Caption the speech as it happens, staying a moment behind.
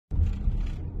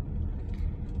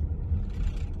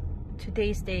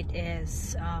Today's date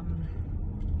is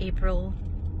April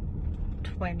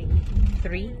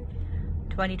 23,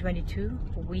 2022.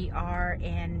 We are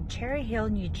in Cherry Hill,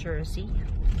 New Jersey.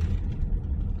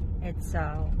 It's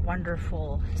a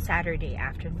wonderful Saturday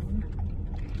afternoon,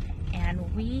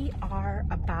 and we are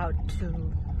about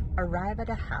to arrive at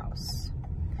a house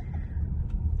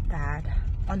that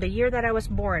on the year that I was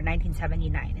born,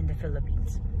 1979, in the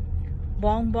Philippines.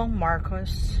 Ferdinand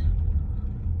Marcos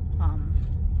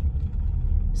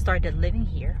started living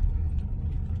here.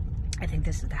 I think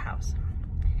this is the house.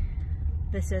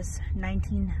 This is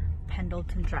 19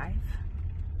 Pendleton Drive.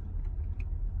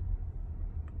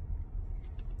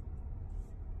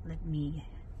 Let me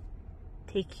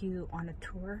take you on a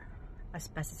tour as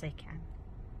best as I can.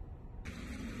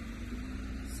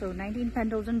 So 19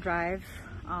 Pendleton Drive,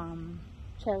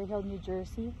 Cherry Hill, New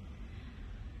Jersey.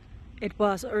 It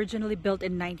was originally built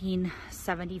in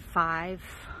 1975.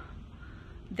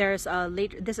 There's a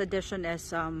this addition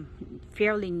is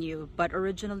fairly new, but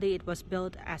originally it was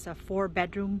built as a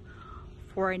 4-bedroom,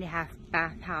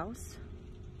 4.5-bath house.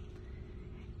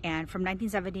 And from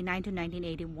 1979 to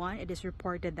 1981, it is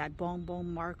reported that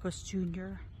Ferdinand Marcos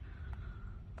Jr.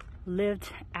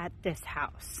 lived at this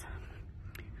house.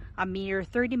 A mere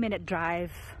 30-minute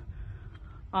drive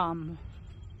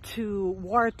to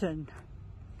Wharton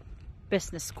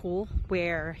Business School,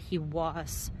 where he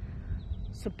was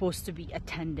supposed to be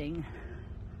attending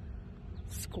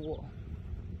school.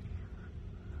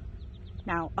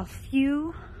 Now, a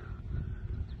few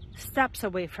steps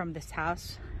away from this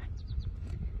house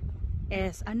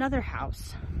is another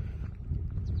house,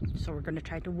 so we're going to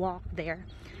try to walk there.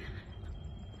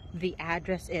 The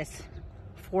address is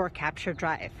 4 Capture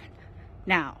Drive.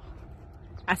 Now,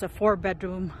 as a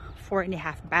 4-bedroom,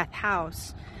 4.5-bath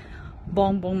house,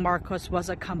 Ferdinand Marcos was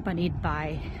accompanied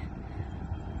by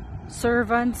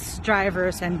servants,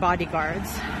 drivers, and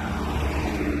bodyguards,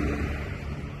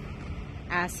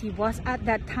 as he was at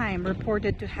that time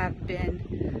reported to have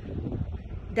been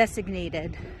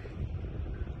designated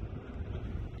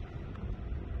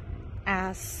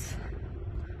as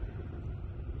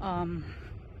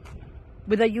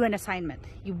with a UN assignment.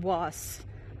 He was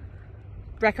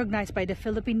recognized by the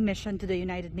Philippine mission to the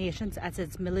United Nations as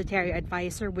its military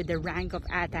advisor with the rank of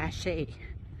attaché.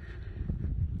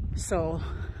 So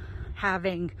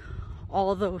having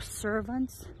all those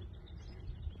servants,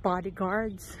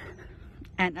 bodyguards,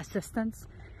 and assistants,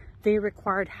 they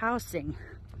required housing.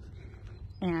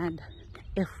 And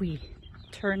if we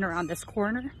turn around this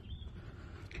corner,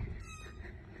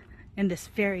 in this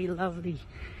very lovely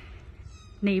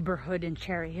neighborhood in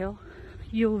Cherry Hill,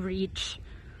 you'll reach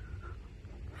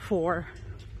 4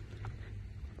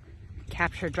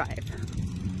 Capture Drive.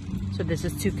 So this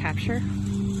is 2 Capture.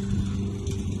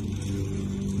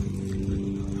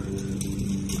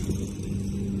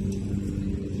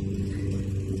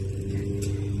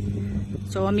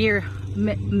 So a mere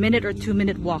minute or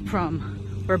 2-minute walk from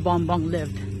where Ferdinand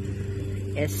lived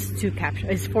is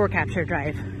 4 Capture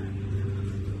Drive,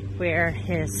 where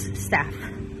his staff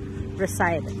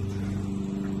resided.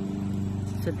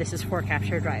 So this is 4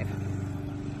 Capture Drive.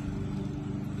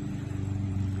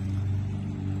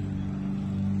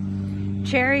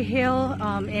 Cherry Hill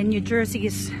in New Jersey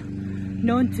is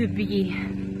known to be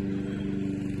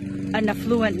an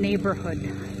affluent neighborhood.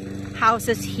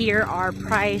 Houses here are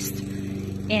priced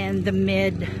in the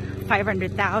mid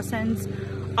 500,000s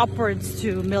upwards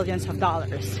to millions of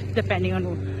dollars, depending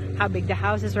on how big the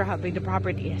house is or how big the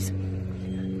property is.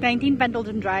 19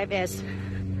 Pendleton Drive is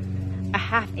a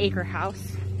half-acre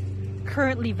house,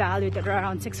 currently valued at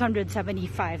around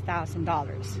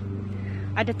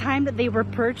 $675,000. At the time that they were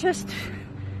purchased,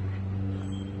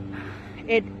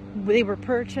 they were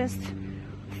purchased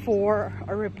for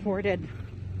a reported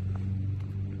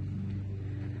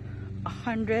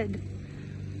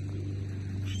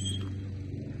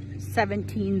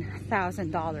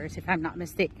 $117,000, if I'm not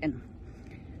mistaken.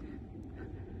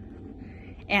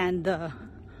 And the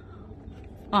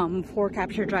 4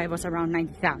 Capture Drive was around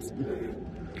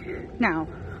 $90,000. Now,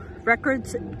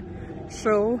 records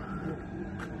show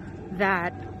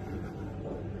that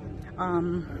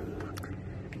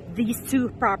these 2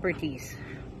 properties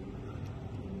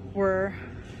were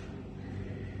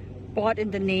bought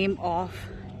in the name of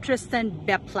Tristan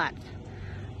Beplat.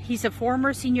 He's a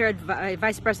former senior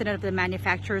vice president of the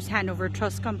manufacturer's Hanover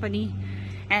Trust Company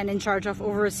and in charge of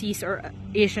overseas or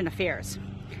Asian affairs.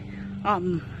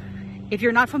 If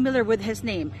you're not familiar with his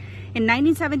name, in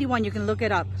 1971, you can look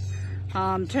it up.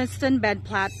 Tristan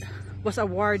Beplat was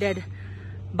awarded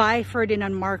by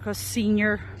Ferdinand Marcos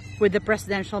Sr. with the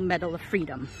Presidential Medal of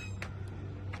Freedom.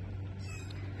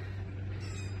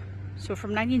 So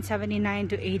from 1979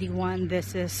 to 81,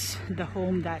 this is the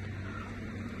home that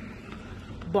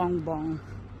Bongbong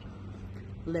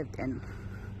lived in.